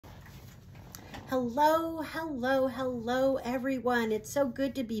Hello, hello, hello, everyone. It's so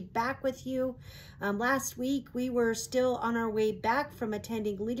good to be back with you. Last week, we were still on our way back from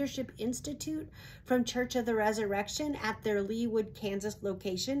attending Leadership Institute from Church of the Resurrection at their Leawood, Kansas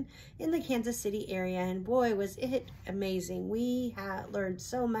location in the Kansas City area. And boy, was it amazing. We learned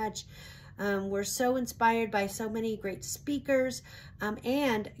so much. We're so inspired by so many great speakers.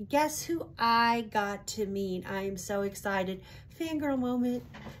 And guess who I got to meet? I am so excited. Fangirl moment.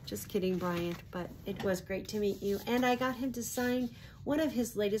 Just kidding, Brian, but it was great to meet you. And I got him to sign one of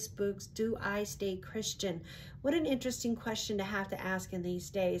his latest books, Do I Stay Christian? What an interesting question to have to ask in these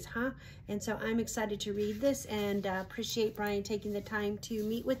days, huh? And so I'm excited to read this and appreciate Brian taking the time to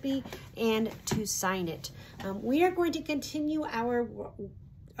meet with me and to sign it. We are going to continue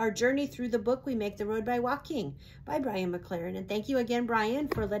our journey through the book, We Make the Road by Walking, by Brian McLaren. And thank you again, Brian,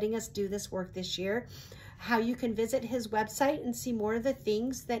 for letting us do this work this year. How you can visit his website and see more of the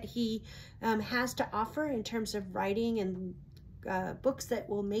things that he has to offer in terms of writing and books that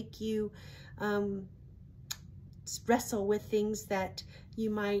will make you wrestle with things that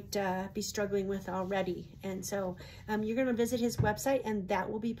you might be struggling with already. And so you're going to visit his website, and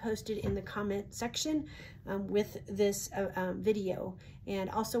that will be posted in the comment section with this video.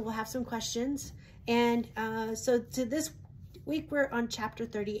 And also we'll have some questions. And so to this week, we're on chapter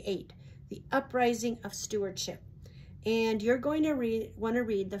 38, the Uprising of Stewardship. And you're going to want to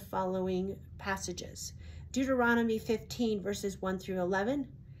read the following passages: Deuteronomy 15, verses 1 through 11,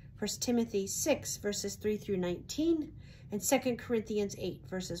 1 Timothy 6, verses 3 through 19, and 2 Corinthians 8,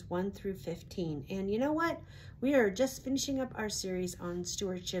 verses 1 through 15. And you know what? We are just finishing up our series on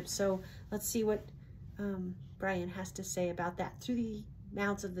stewardship. So let's see what Brian has to say about that through the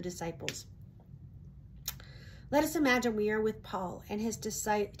mouths of the disciples. Let us imagine we are with Paul and his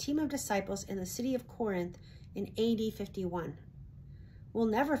team of disciples in the city of Corinth in AD 51. We'll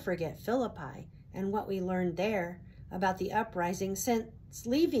never forget Philippi and what we learned there about the uprising since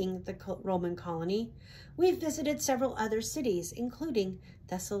leaving the Roman colony. We've visited several other cities, including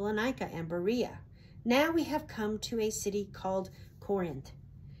Thessalonica and Berea. Now we have come to a city called Corinth.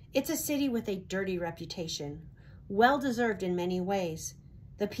 It's a city with a dirty reputation, well-deserved in many ways.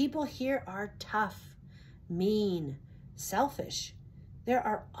 The people here are tough, mean, selfish. There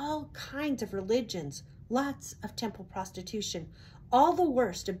are all kinds of religions, lots of temple prostitution, all the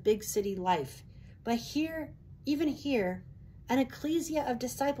worst of big city life. But here, even here, an ecclesia of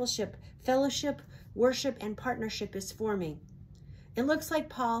discipleship, fellowship, worship, and partnership is forming. It looks like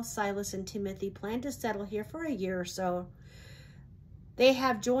Paul, Silas, and Timothy plan to settle here for a year or so. They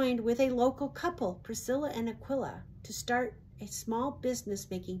have joined with a local couple, Priscilla and Aquila, to start a small business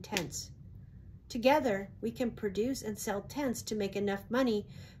making tents. Together, we can produce and sell tents to make enough money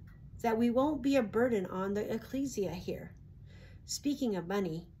that we won't be a burden on the ecclesia here. Speaking of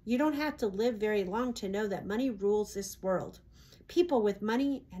money, you don't have to live very long to know that money rules this world. People with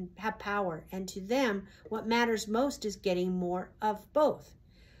money and have power, and to them, what matters most is getting more of both.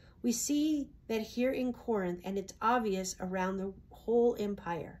 We see that here in Corinth, and it's obvious around the whole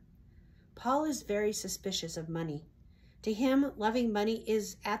empire. Paul is very suspicious of money. To him, loving money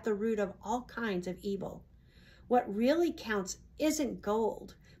is at the root of all kinds of evil. What really counts isn't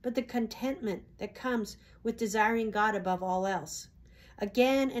gold, but the contentment that comes with desiring God above all else.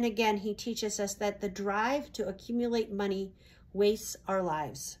 Again and again, he teaches us that the drive to accumulate money wastes our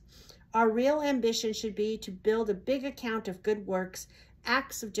lives. Our real ambition should be to build a big account of good works,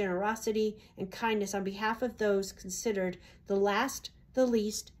 acts of generosity and kindness on behalf of those considered the last, the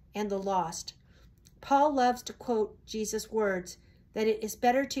least, and the lost. Paul loves to quote Jesus' words that it is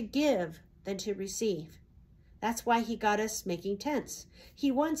better to give than to receive. That's why he got us making tents.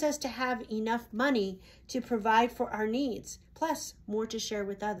 He wants us to have enough money to provide for our needs, plus more to share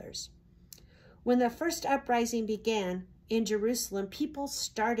with others. When the first uprising began in Jerusalem, people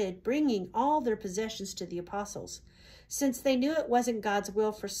started bringing all their possessions to the apostles. Since they knew it wasn't God's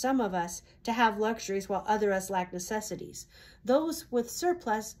will for some of us to have luxuries while others lacked necessities, those with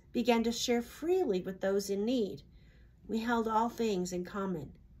surplus began to share freely with those in need. We held all things in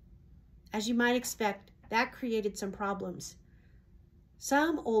common. As you might expect, that created some problems.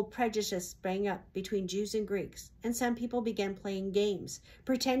 Some old prejudices sprang up between Jews and Greeks, and some people began playing games,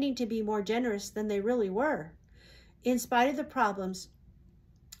 pretending to be more generous than they really were. In spite of the problems,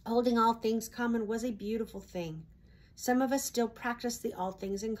 holding all things common was a beautiful thing. Some of us still practice the all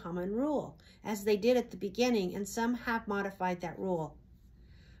things in common rule, as they did at the beginning, and some have modified that rule.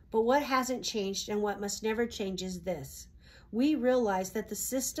 But what hasn't changed and what must never change is this. We realize that the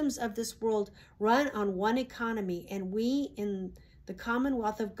systems of this world run on one economy, and we in the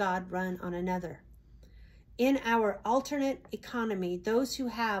commonwealth of God run on another. In our alternate economy, those who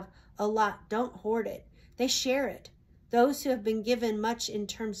have a lot don't hoard it. They share it. Those who have been given much in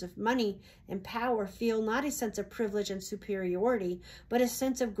terms of money and power feel not a sense of privilege and superiority, but a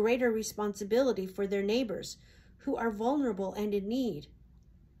sense of greater responsibility for their neighbors who are vulnerable and in need.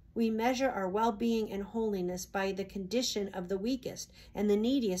 We measure our well-being and holiness by the condition of the weakest and the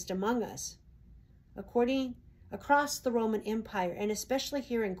neediest among us. Across the Roman Empire, and especially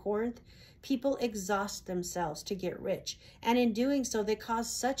here in Corinth, people exhaust themselves to get rich, and in doing so, they cause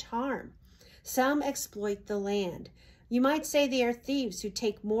such harm. Some exploit the land. You might say they are thieves who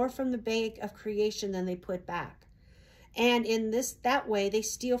take more from the bank of creation than they put back. And in that way, they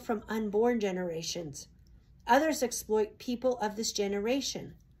steal from unborn generations. Others exploit people of this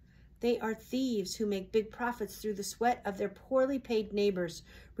generation. They are thieves who make big profits through the sweat of their poorly paid neighbors,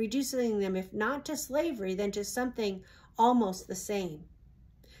 reducing them, if not to slavery, then to something almost the same.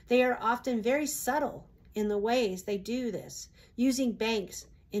 They are often very subtle in the ways they do this, using banks,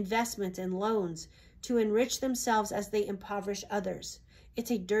 investments, and loans to enrich themselves as they impoverish others.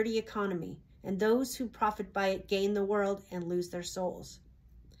 It's a dirty economy, and those who profit by it gain the world and lose their souls.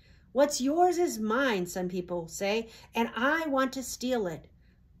 What's yours is mine, some people say, and I want to steal it.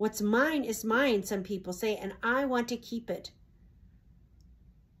 What's mine is mine, some people say, and I want to keep it.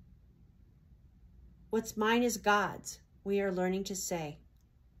 What's mine is God's, we are learning to say.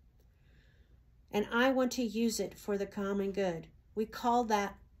 And I want to use it for the common good. We call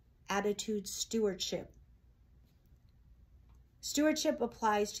that attitude stewardship. Stewardship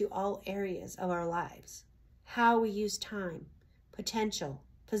applies to all areas of our lives. How we use time, potential,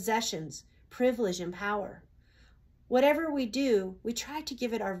 possessions, privilege, and power. Whatever we do, we try to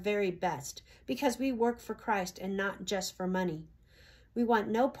give it our very best because we work for Christ and not just for money. We want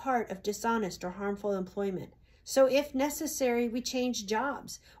no part of dishonest or harmful employment. So if necessary, we change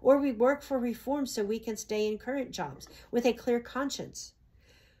jobs or we work for reform so we can stay in current jobs with a clear conscience.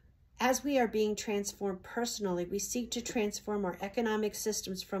 As we are being transformed personally, we seek to transform our economic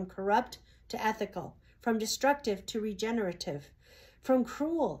systems from corrupt to ethical, from destructive to regenerative, from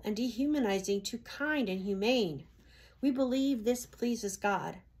cruel and dehumanizing to kind and humane. We believe this pleases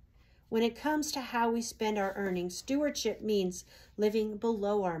God. When it comes to how we spend our earnings, stewardship means living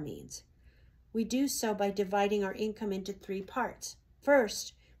below our means. We do so by dividing our income into 3 parts.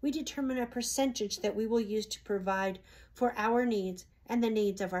 First, we determine a percentage that we will use to provide for our needs and the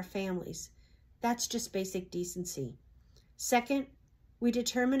needs of our families. That's just basic decency. Second, we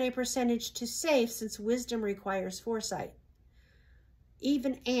determine a percentage to save since wisdom requires foresight.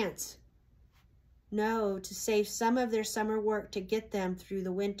 Even ants know to save some of their summer work to get them through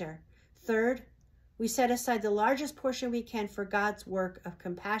the winter. Third, we set aside the largest portion we can for God's work of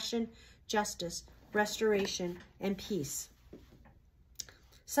compassion, justice, restoration, and peace.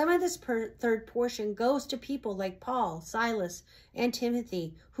 Some of this third portion goes to people like Paul, Silas, and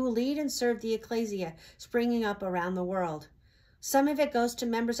Timothy, who lead and serve the ecclesia springing up around the world. Some of it goes to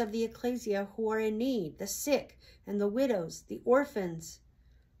members of the ecclesia who are in need, the sick and the widows, the orphans,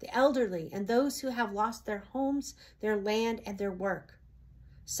 the elderly, and those who have lost their homes, their land, and their work.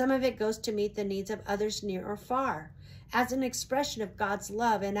 Some of it goes to meet the needs of others near or far, as an expression of God's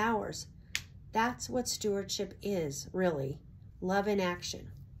love and ours. That's what stewardship is, really, love in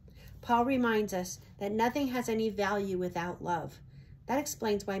action. Paul reminds us that nothing has any value without love. That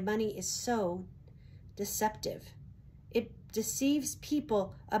explains why money is so deceptive. It deceives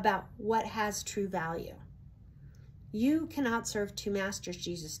people about what has true value. You cannot serve 2 masters,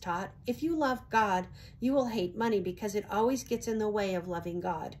 Jesus taught. If you love God, you will hate money because it always gets in the way of loving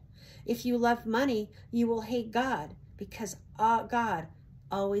God. If you love money, you will hate God because God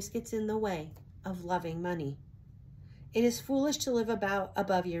always gets in the way of loving money. It is foolish to live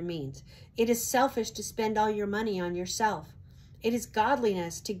above your means. It is selfish to spend all your money on yourself. It is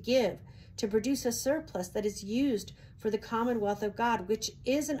godliness to give, to produce a surplus that is used for the commonwealth of God, which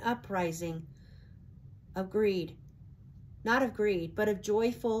is an uprising of greed. Not of greed, but of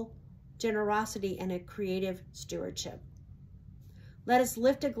joyful generosity and a creative stewardship. Let us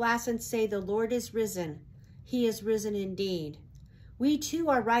lift a glass and say, the Lord is risen. He is risen indeed. We too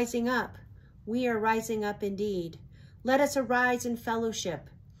are rising up. We are rising up indeed. Let us arise in fellowship.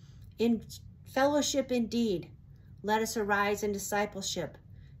 In fellowship indeed. Let us arise in discipleship.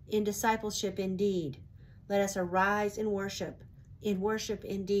 In discipleship indeed. Let us arise in worship. In worship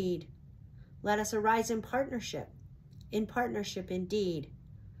indeed. Let us arise in partnership. In partnership indeed.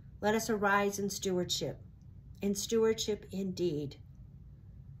 Let us arise in stewardship. In stewardship indeed.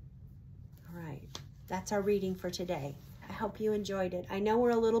 All right, that's our reading for today. I hope you enjoyed it. I know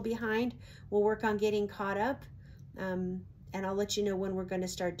we're a little behind. We'll work on getting caught up. And I'll let you know when we're going to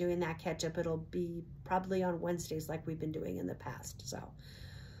start doing that catch up. It'll be probably on Wednesdays like we've been doing in the past. So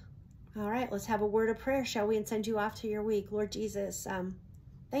All right, let's have a word of prayer, shall we, and send you off to your week. Lord Jesus,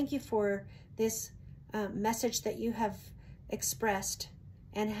 thank you for this message that you have expressed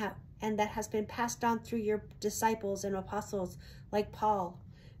and that has been passed on through your disciples and apostles like Paul,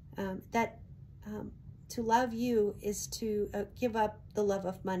 that to love you is to give up the love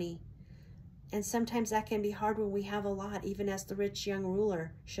of money. And sometimes that can be hard when we have a lot, even as the rich young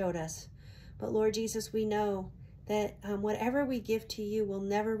ruler showed us. But Lord Jesus, we know that whatever we give to you will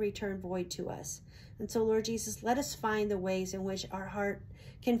never return void to us. And so, Lord Jesus, let us find the ways in which our heart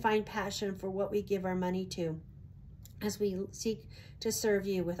can find passion for what we give our money to as we seek to serve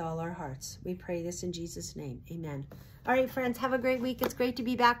you with all our hearts. We pray this in Jesus' name. Amen. All right, friends, have a great week. It's great to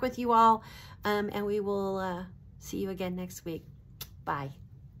be back with you all, and we will see you again next week. Bye.